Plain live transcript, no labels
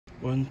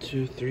1,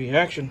 2, 3,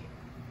 action.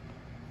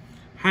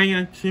 Hi,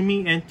 I'm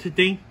Jimmy, and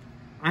today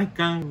I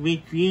got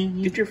review.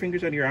 Get your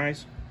fingers out of your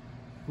eyes.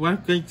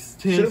 What makes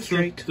Sit up Tales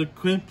straight. of the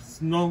Crypt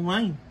Snow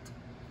White?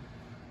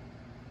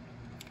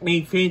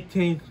 A fairy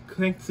tale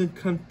collection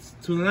comes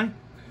to life.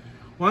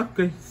 What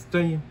great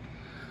story?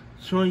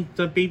 Showing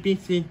the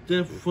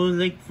babysitter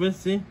full-length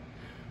version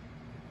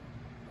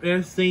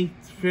as they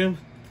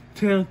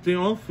tell the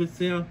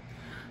officer of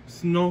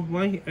Snow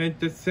White and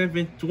the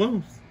Seven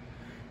Dwarfs,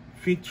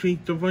 featuring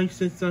the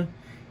voices of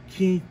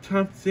Keith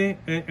Thompson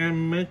and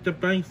Amanda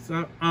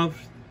Bynes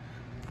of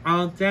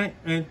All That,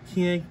 and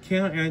Tina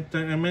Kell and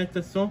the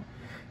Amanda Soul,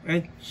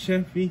 and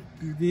Chevy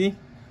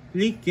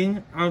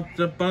Lincoln of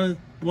the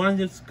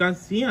Brothers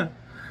Garcia.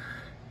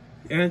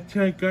 And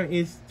Tiger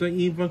is the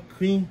evil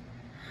queen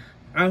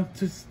out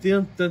to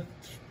steal the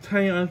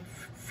title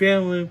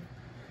of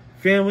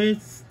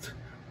fairest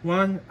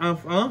one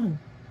of all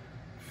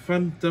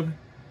from the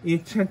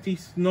enchanted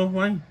Snow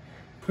White,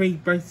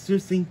 played by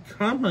Susan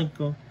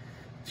Carmichael.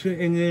 To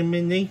an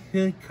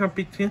elimination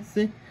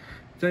competition,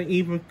 the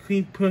evil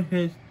queen put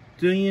her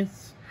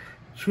dubious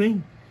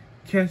twin,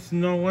 cast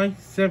Snow White,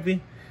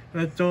 7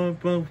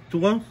 adorable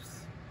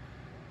dwarfs,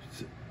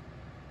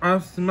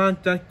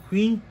 outsmart the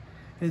queen,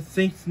 and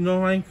save Snow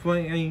White for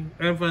an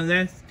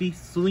everlasting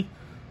sleep.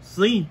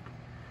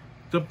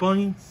 The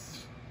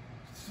bonus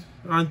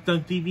on the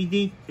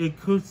DVD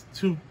includes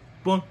 2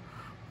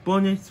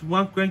 bonus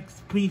What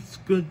Makes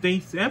Preschool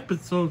Days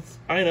episodes.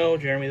 I know,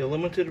 Jeremy, the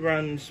limited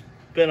run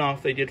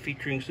spin-off they did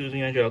featuring Susie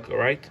and Angelica,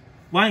 right?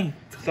 Why?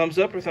 Thumbs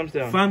up or thumbs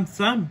down? Thumbs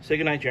up. Say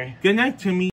goodnight, Jeremy. Good night to me.